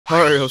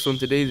Alright, so in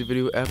today's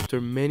video,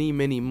 after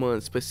many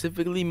months,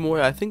 specifically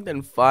more I think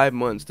than 5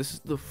 months, this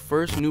is the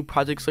first new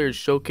Project Slayer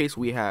showcase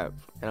we have.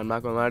 And I'm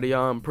not gonna lie to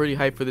y'all, I'm pretty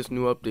hyped for this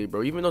new update,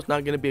 bro. Even though it's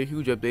not gonna be a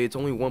huge update, it's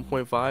only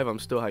 1.5, I'm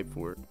still hyped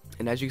for it.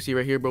 And as you can see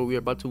right here, bro, we are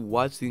about to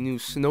watch the new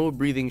snow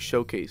breathing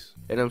showcase.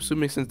 And I'm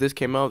assuming since this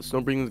came out, snow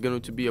breathing is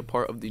going to be a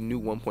part of the new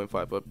 1.5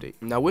 update.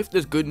 Now with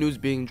this good news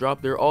being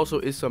dropped, there also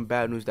is some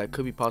bad news that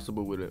could be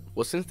possible with it.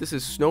 Well, since this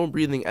is snow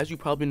breathing, as you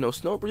probably know,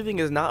 snow breathing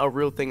is not a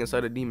real thing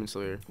inside of Demon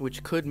Slayer,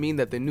 which could mean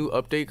that the new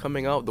update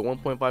coming out, the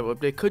 1.5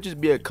 update, could just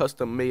be a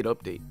custom made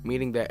update,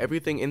 meaning that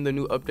everything in the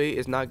new update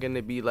is not going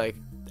to be like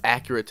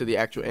accurate to the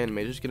actual anime.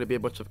 It's just gonna be a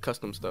bunch of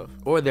custom stuff,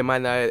 or they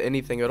might not add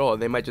anything at all.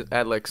 They might just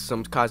add like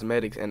some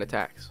cosmetics and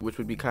attacks, which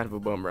would be kind of a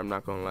bummer. I'm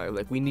not gonna lie.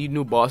 Like, we need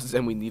new bosses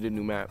and we need a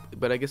new map,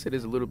 but I guess it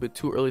is a little bit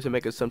too early to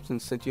make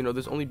assumptions, since, you know,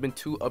 there's only been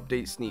 2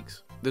 update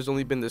sneaks. There's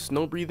only been the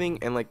snow breathing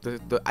and like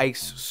the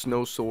ice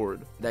snow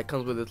sword that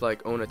comes with its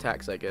like own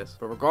attacks, I guess.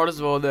 But regardless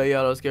of all that,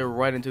 yeah, let's get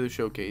right into the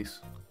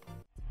showcase.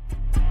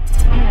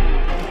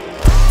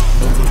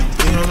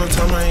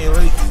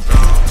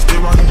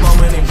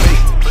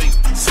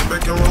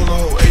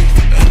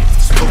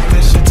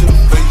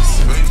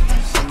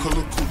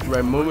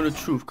 Right, moment of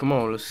truth. Come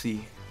on, let's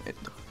see.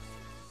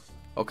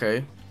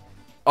 Okay.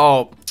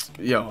 Oh,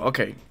 yo,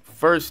 okay.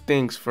 First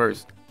things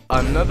first.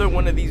 Another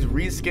one of these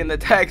reskin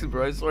attacks,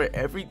 bro. I swear,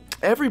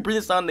 every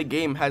breathing style in the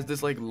game has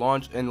this like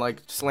launch and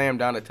like slam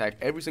down attack.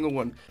 Every single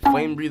one.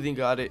 Flame breathing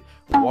got it.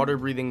 Water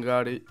breathing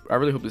got it. I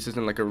really hope this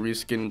isn't like a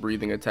reskin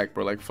breathing attack,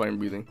 bro, like flame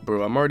breathing.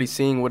 Bro, I'm already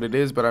seeing what it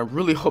is, but I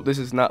really hope this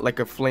is not like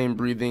a flame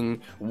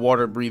breathing,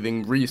 water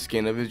breathing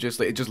reskin. If it's just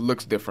like, it just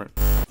looks different.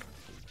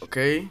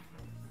 Okay.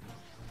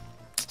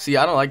 See,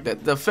 I don't like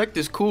that. The effect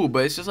is cool,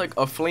 but it's just like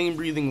a flame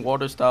breathing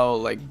water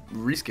style like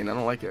reskin. I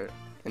don't like it.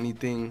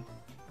 Anything.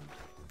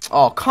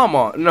 Oh, come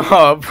on.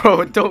 No,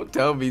 bro, don't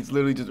tell me it's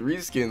literally just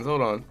reskins.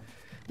 Hold on.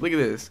 Look at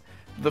this.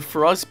 The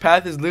Frost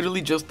Path is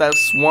literally just that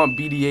swamp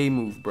BDA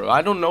move, bro.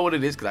 I don't know what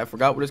it is because I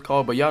forgot what it's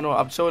called, but y'all know,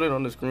 I'm showing it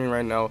on the screen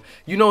right now.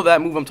 You know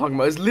that move I'm talking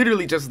about. It's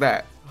literally just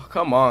that. Oh,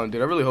 come on,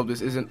 dude. I really hope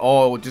this isn't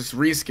all just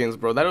reskins,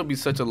 bro. That'll be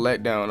such a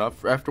letdown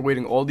after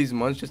waiting all these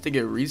months just to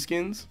get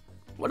reskins.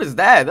 What is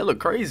that? That look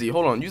crazy.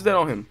 Hold on. Use that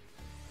on him.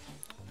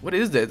 What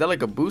is that? Is that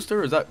like a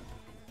booster? Or is that...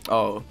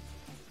 Oh.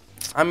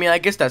 I mean, I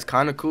guess that's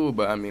kind of cool,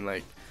 but I mean,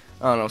 like...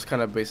 I don't know. It's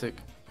kind of basic.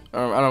 I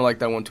don't like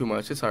that one too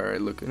much. It's alright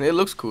looking. It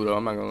looks cool, though.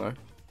 I'm not gonna lie.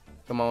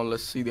 Come on.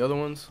 Let's see the other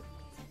ones.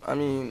 I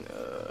mean...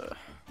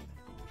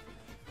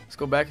 let's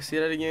go back and see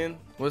that again.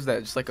 What is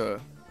that? Just like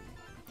a...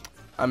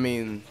 I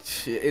mean,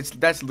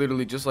 that's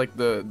literally just like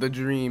the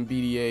Dream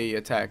BDA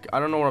attack.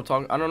 I don't know what I'm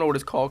talking. I don't know what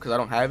it's called because I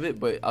don't have it,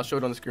 but I'll show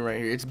it on the screen right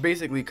here. It's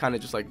basically kind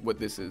of just like what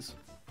this is.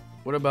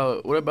 What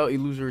about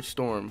Illusory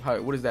Storm?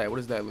 What is that? What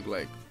does that look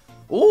like?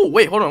 Oh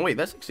wait, hold on, wait.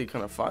 That's actually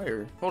kind of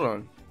fire. Hold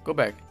on, go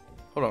back.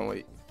 Hold on,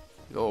 wait.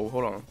 Oh,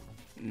 hold on.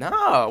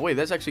 Nah, wait.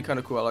 That's actually kind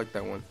of cool. I like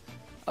that one.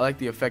 I like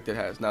the effect it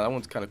has. Nah, that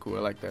one's kind of cool. I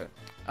like that.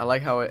 I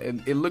like how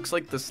it looks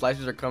like the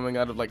slashes are coming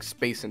out of like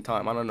space and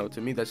time. I don't know.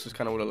 To me, that's just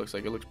kind of what it looks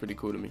like. It looks pretty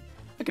cool to me.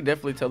 I could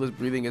definitely tell this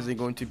breathing isn't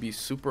going to be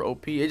super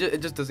OP.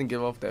 It just doesn't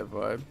give off that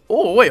vibe.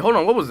 Oh, wait. Hold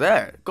on. What was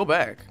that? Go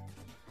back.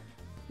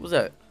 What was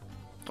that?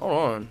 Hold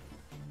on.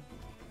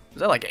 Is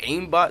that like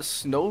aimbot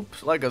snow?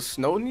 Like a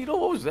snow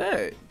needle? What was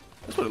that?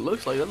 That's what it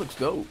looks like. That looks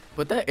dope.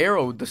 But that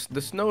arrow, the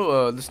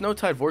snow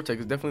tide vortex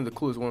is definitely the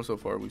coolest one so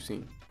far we've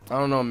seen. I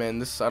don't know,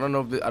 man. I don't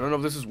know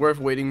if this is worth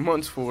waiting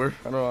months for.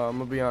 I don't know. I'm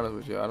gonna be honest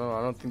with you. I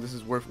don't think this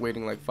is worth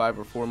waiting like 5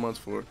 or 4 months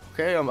for.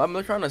 Okay, I'm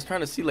trying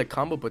to see like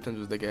combo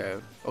potentials they can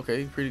have.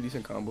 Okay, pretty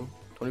decent combo.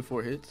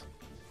 24 hits.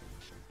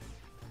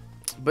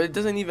 But it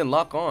doesn't even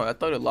lock on. I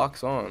thought it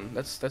locks on.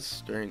 That's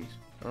strange.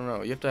 I don't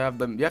know. You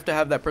have to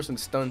have that person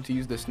stunned to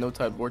use the Snow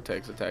Tide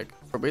Vortex attack.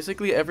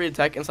 Basically, every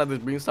attack inside this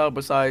breathing style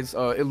besides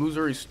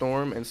Illusory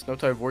Storm and Snow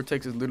Tide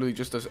Vortex is literally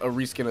just a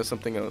reskin of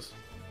something else.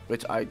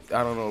 Which I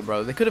don't know,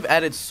 bro. They could have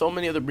added so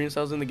many other breathing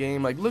styles in the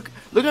game. Like, look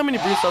how many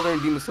breathing styles are in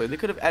Demon Slayer. They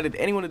could have added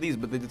any one of these,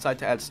 but they decided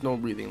to add snow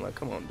breathing. Like,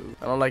 come on, dude.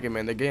 I don't like it,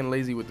 man. They're getting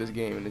lazy with this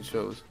game, and it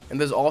shows. And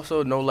there's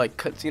also no like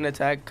cutscene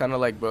attack, kind of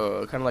like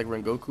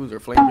Rengoku's or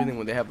flame breathing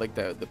when they have like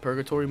the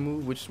purgatory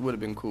move, which would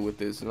have been cool with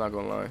this. I'm not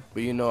gonna lie.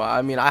 But you know,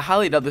 I mean, I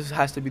highly doubt this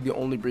has to be the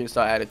only breathing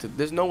style added to.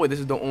 There's no way this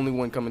is the only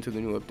one coming to the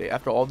new update.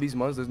 After all these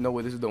months, there's no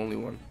way this is the only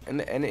one.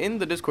 And in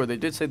the Discord, they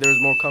did say there's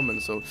more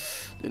coming. So,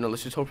 you know,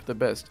 let's just hope for the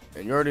best.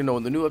 And you already know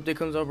when the new update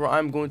comes out, bro,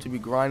 I'm going to be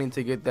grinding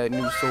to get that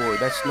new sword.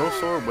 That snow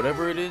sword,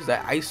 whatever it is,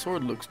 that ice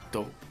sword looks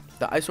dope.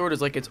 The ice sword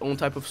is like its own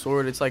type of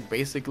sword. It's like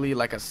basically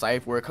like a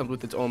scythe where it comes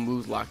with its own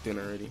moves locked in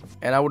already.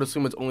 And I would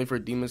assume it's only for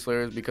demon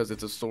slayers because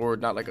it's a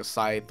sword, not like a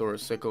scythe or a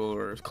sickle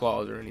or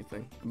claws or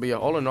anything. But yeah,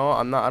 all in all,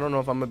 I don't know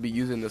if I'm gonna be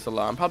using this a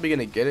lot. I'm probably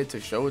gonna get it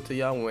to show it to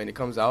y'all when it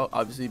comes out,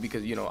 obviously,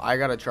 because, you know, I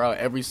gotta try out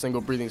every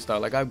single breathing style.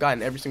 Like, I've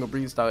gotten every single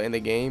breathing style in the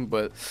game,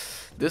 but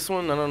This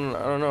one, I don't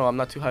know. I'm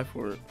not too hyped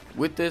for it.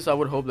 With this, I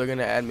would hope they're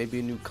gonna add maybe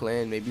a new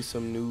clan, maybe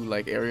some new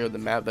like area of the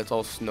map that's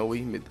all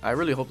snowy. I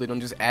really hope they don't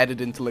just add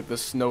it into like the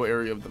snow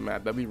area of the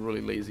map. That'd be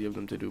really lazy of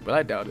them to do, but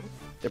I doubt it.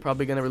 They're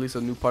probably gonna release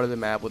a new part of the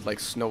map with like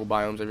snow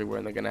biomes everywhere,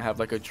 and they're gonna have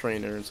like a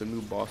trainer and some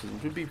new bosses,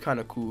 which would be kind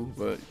of cool.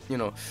 But you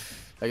know,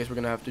 I guess we're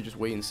gonna have to just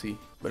wait and see.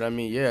 But I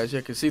mean, yeah, as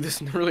you can see, there's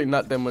really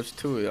not that much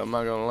to it. I'm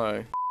not gonna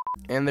lie.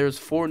 And there's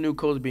 4 new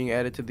codes being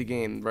added to the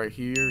game right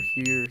here,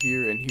 here,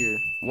 here, and here.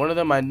 One of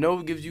them I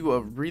know gives you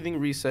a breathing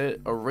reset,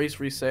 a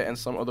race reset, and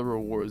some other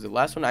rewards. The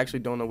last one I actually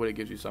don't know what it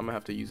gives you, so I'm gonna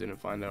have to use it and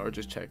find out or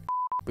just check.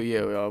 But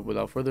yeah,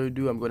 without further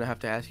ado, I'm gonna have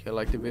to ask you to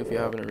like the video if you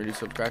haven't already,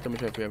 subscribe to my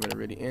channel if you haven't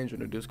already, and join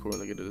the Discord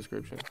link in the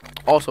description.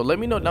 Also, let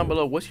me know down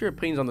below what's your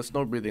opinions on the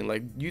snow breathing.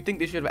 Like, do you think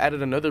they should have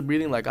added another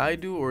breathing like I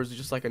do, or is it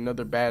just like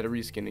another bad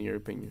reskin in your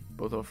opinion?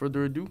 But without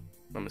further ado,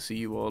 I'm gonna see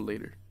you all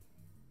later.